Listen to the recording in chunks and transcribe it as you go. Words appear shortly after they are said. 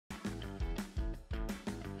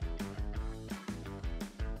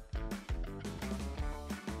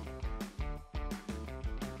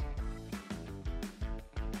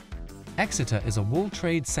Exeter is a wool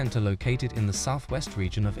trade centre located in the southwest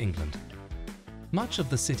region of England. Much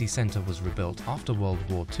of the city centre was rebuilt after World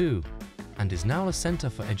War II and is now a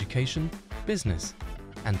centre for education, business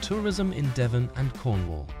and tourism in Devon and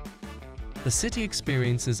Cornwall. The city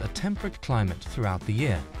experiences a temperate climate throughout the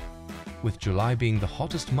year, with July being the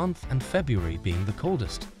hottest month and February being the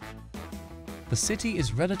coldest. The city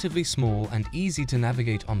is relatively small and easy to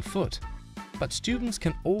navigate on foot, but students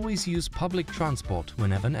can always use public transport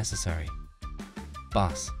whenever necessary.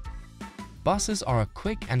 Bus. Buses are a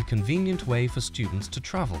quick and convenient way for students to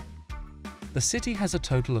travel. The city has a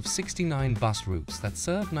total of 69 bus routes that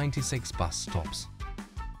serve 96 bus stops.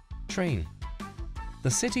 Train.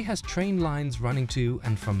 The city has train lines running to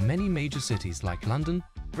and from many major cities like London,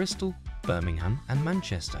 Bristol, Birmingham and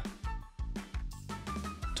Manchester.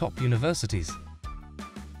 Top universities.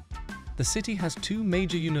 The city has two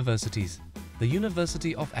major universities, the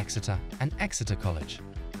University of Exeter and Exeter College.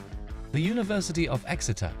 The University of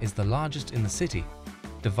Exeter is the largest in the city,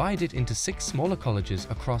 divided into 6 smaller colleges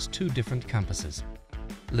across 2 different campuses.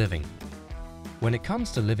 Living. When it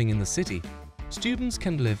comes to living in the city, students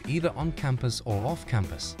can live either on campus or off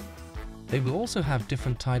campus. They will also have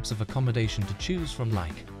different types of accommodation to choose from,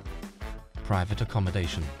 like private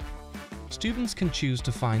accommodation. Students can choose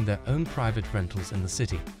to find their own private rentals in the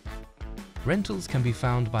city. Rentals can be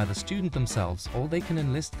found by the student themselves, or they can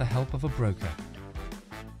enlist the help of a broker.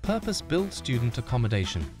 Purpose-built student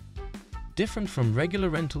accommodation. Different from regular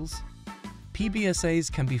rentals,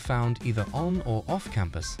 PBSAs can be found either on or off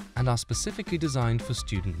campus and are specifically designed for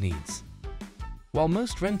student needs. While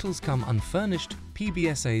most rentals come unfurnished,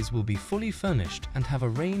 PBSAs will be fully furnished and have a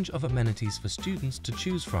range of amenities for students to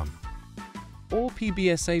choose from. All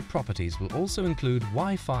PBSA properties will also include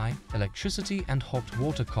Wi-Fi, electricity and hot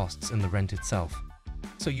water costs in the rent itself,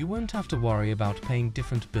 so you won't have to worry about paying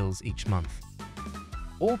different bills each month.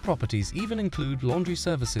 All properties even include laundry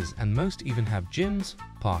services, and most even have gyms,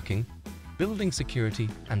 parking, building security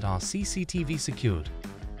and are CCTV secured.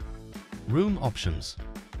 Room options.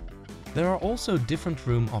 There are also different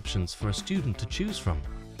room options for a student to choose from.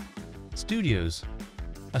 Studios.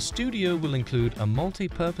 A studio will include a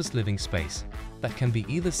multi-purpose living space that can be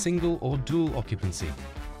either single or dual occupancy,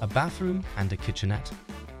 a bathroom and a kitchenette.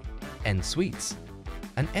 En-suites.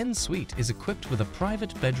 An en-suite is equipped with a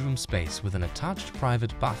private bedroom space with an attached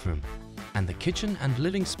private bathroom, and the kitchen and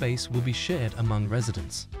living space will be shared among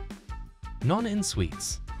residents.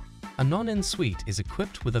 Non-en-suites. A non-en-suite is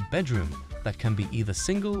equipped with a bedroom that can be either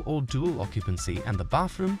single or dual occupancy, and the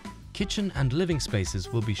bathroom, kitchen and living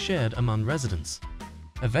spaces will be shared among residents.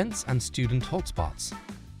 Events and student hotspots.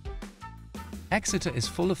 Exeter is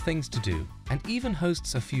full of things to do and even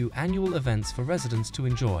hosts a few annual events for residents to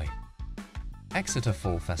enjoy. Exeter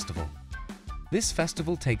Fall Festival. This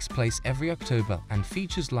festival takes place every October and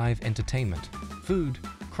features live entertainment, food,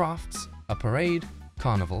 crafts, a parade,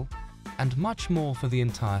 carnival, and much more for the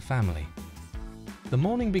entire family. The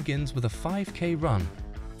morning begins with a 5K run,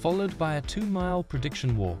 followed by a 2-mile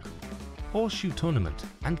prediction walk, horseshoe tournament,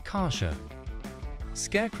 and car show.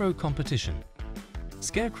 Scarecrow Competition.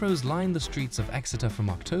 Scarecrows line the streets of Exeter from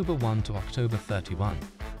October 1 to October 31,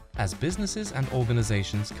 as businesses and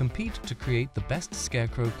organizations compete to create the best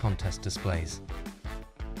Scarecrow contest displays.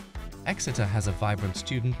 Exeter has a vibrant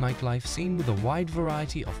student nightlife scene with a wide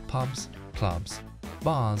variety of pubs, clubs,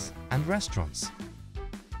 bars, and restaurants.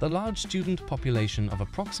 The large student population of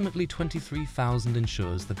approximately 23,000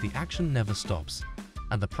 ensures that the action never stops,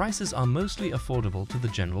 and the prices are mostly affordable to the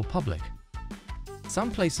general public. Some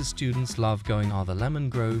places students love going are the Lemon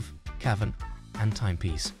Grove, Cavern, and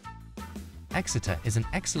Timepiece. Exeter is an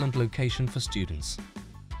excellent location for students.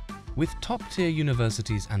 With top-tier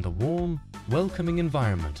universities and a warm, welcoming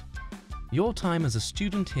environment, your time as a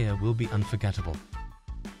student here will be unforgettable.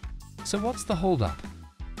 So what's the hold-up?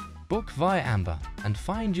 Book via Amber and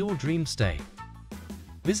find your dream stay.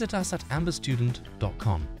 Visit us at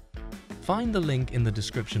amberstudent.com. Find the link in the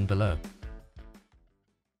description below.